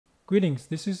Greetings,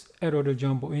 this is Eduardo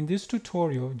Jumbo. In this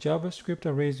tutorial, JavaScript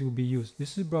arrays will be used.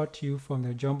 This is brought to you from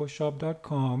the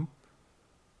jumboshop.com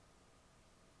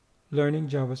Learning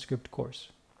JavaScript Course.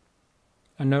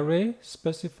 An array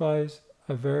specifies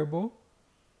a variable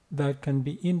that can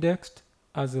be indexed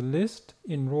as a list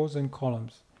in rows and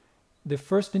columns. The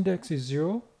first index is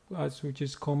 0, which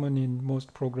is common in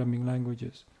most programming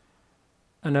languages.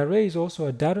 An array is also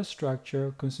a data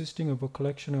structure consisting of a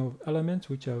collection of elements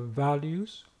which are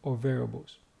values or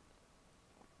variables.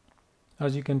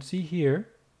 As you can see here,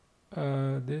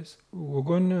 we're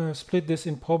going to split this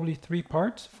in probably 3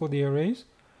 parts for the arrays.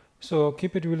 So I'll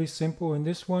keep it really simple. In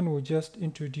this one, we'll just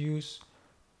introduce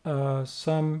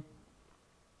some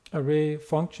array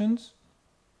functions,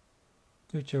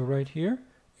 which are right here.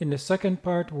 In the second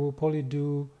part, we'll probably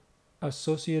do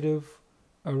associative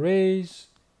arrays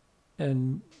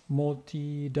and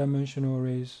multi-dimensional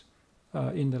arrays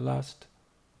in the last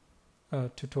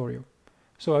tutorial.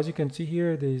 So as you can see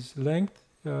here, there's length,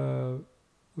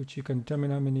 which you can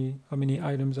determine how many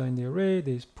items are in the array.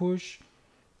 There's push,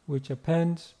 which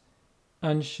appends,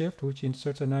 unshift, which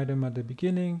inserts an item at the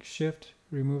beginning. Shift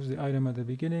removes the item at the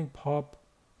beginning. Pop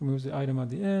removes the item at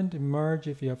the end. Merge,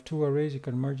 if you have 2 arrays, you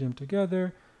can merge them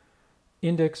together.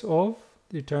 Index of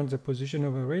returns the position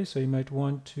of array, so you might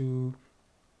want to,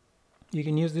 you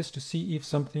can use this to see if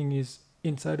something is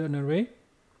inside an array,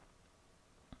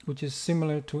 which is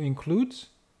similar to includes.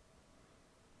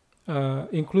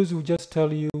 Includes will just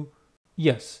tell you,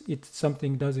 yes,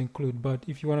 something does include, but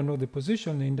if you want to know the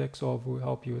position, the index of will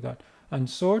help you with that. And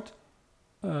sort,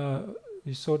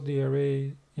 you sort the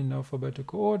array in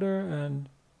alphabetical order, and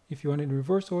if you want it in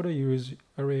reverse order, you use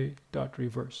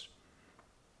array.reverse.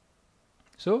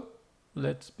 So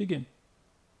let's begin.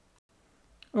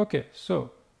 Okay,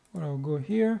 so I'll go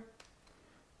here.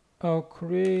 I'll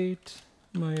create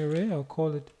my array. I'll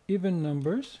call it even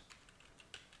numbers.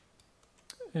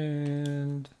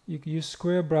 And you can use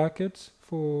square brackets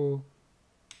for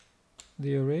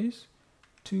the arrays.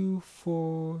 2,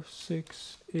 4,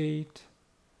 6, 8,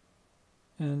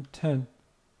 and 10.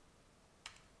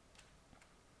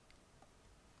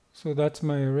 So that's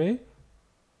my array.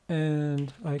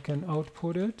 And I can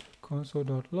output it,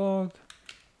 console.log,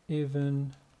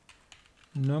 even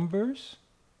numbers.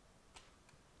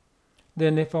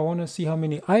 Then if I want to see how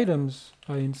many items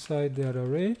are inside that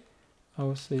array, I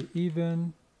will say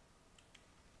even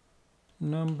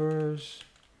numbers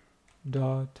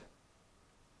dot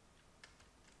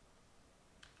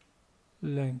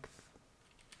length.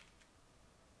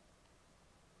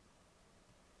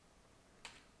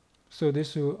 So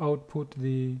this will output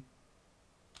the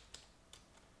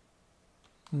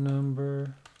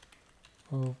number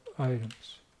of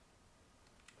items.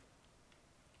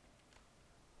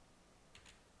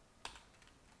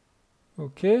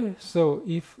 Okay, so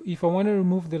if I want to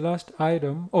remove the last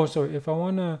item, if I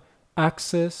want to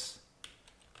access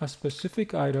a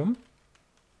specific item,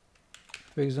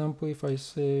 for example, if I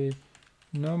say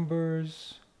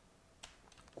numbers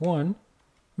 1,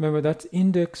 remember that's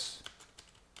index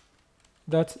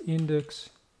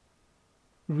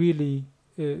really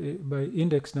by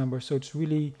index number, so it's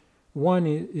really 1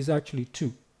 is actually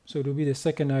 2, so it will be the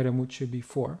second item, which should be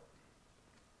 4.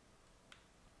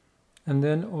 And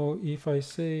then, if I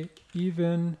say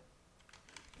even,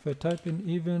 if I type in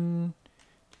even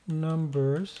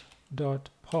numbers dot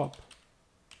pop,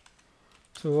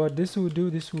 so what this will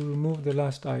do, this will remove the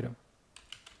last item.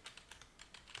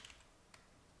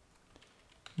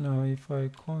 Now if I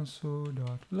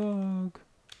console.log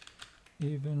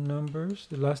even numbers,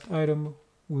 the last item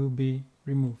will be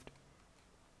removed.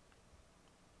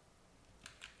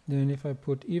 Then if I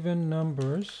put even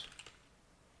numbers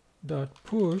dot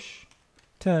push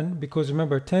 10, because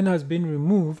remember 10 has been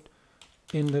removed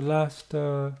in the last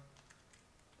 10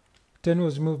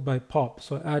 was moved by pop,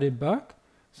 so I add it back.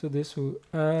 So this will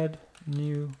add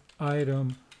new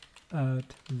item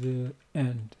at the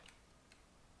end.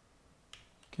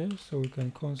 Okay, so we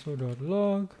can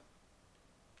console.log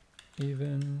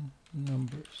even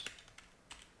numbers.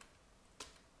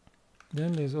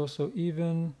 Then there's also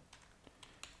even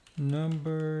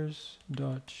numbers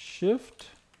dot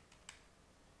shift.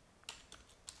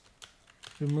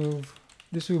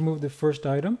 This will remove the first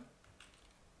item.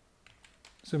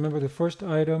 So remember the first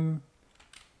item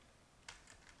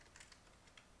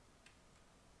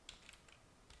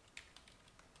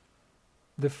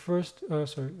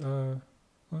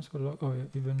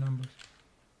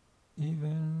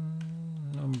even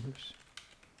numbers.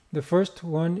 The first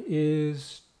one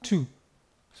is 2.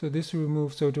 So this will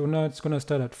remove, so now it's going to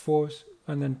start at 4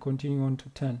 and then continue on to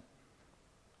 10.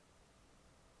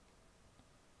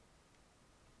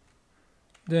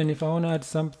 Then if I want to add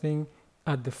something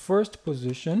at the first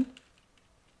position,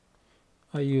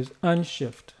 I use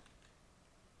unshift.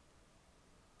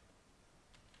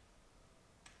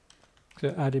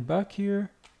 So add it back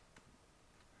here.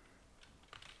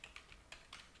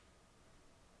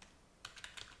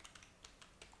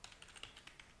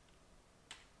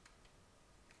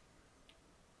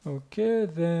 Okay,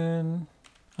 then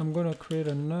I'm going to create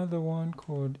another one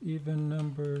called even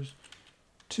numbers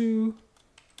 2,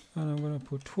 and I'm going to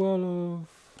put 12,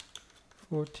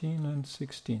 14, and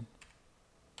 16.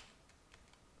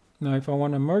 Now if I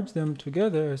want to merge them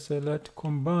together, I say let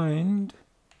combined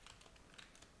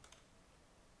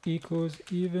equals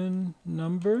even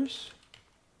numbers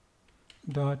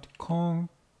dot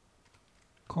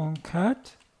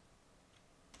concat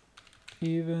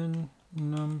even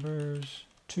numbers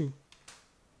 2.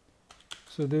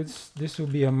 So this will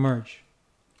be a merge.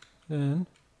 Then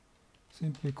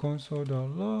simply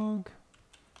console.log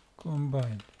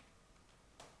combined.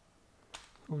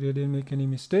 Hopefully I didn't make any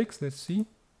mistakes. Let's see.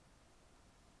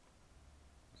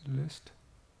 List.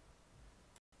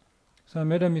 So I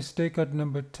made a mistake at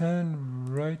number 10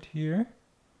 right here.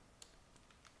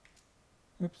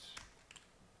 Oops.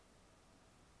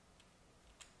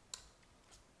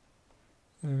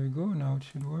 There we go. Now it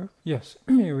should work. Yes.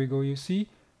 Here we go. You see,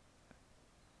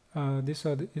 this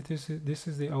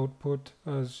is the output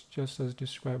as just as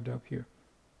described up here.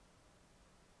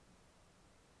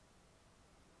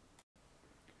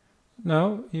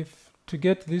 Now, if to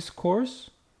get this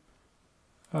course,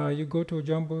 you go to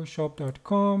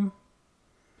jumboshop.com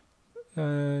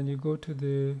and you go to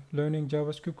the Learning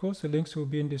JavaScript course. The links will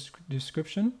be in the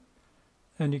description,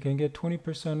 and you can get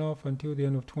 20% off until the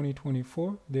end of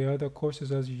 2024. The other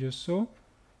courses, as you just saw.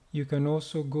 You can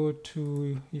also go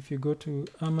to, if you go to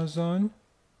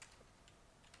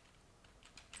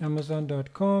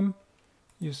amazon.com,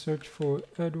 you search for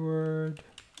Edward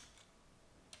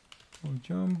or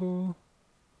Jumbo.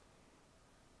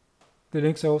 The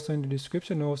links are also in the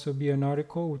description. There will also be an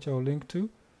article which I'll link to.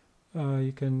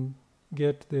 You can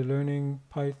get the Learning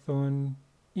Python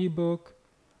ebook.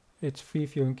 It's free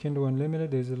if you're on Kindle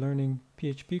Unlimited. There's a Learning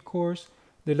PHP course.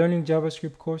 The Learning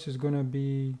JavaScript course is going to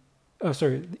be,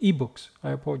 sorry, ebooks.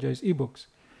 I apologize, ebooks.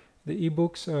 The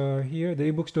ebooks are here.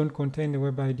 The ebooks don't contain the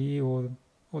Web IDE or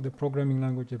the programming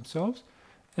language themselves.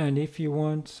 And if you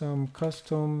want some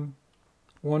custom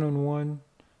one-on-one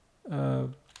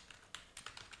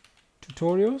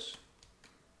tutorials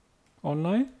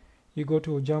online, you go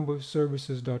to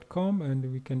jumboservices.com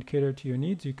and we can cater to your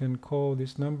needs. You can call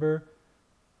this number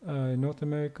in North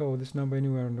America or this number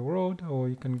anywhere in the world, or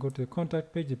you can go to the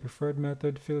contact page, the preferred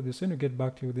method, fill this in, and get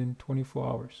back to you within 24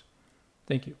 hours.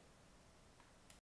 Thank you.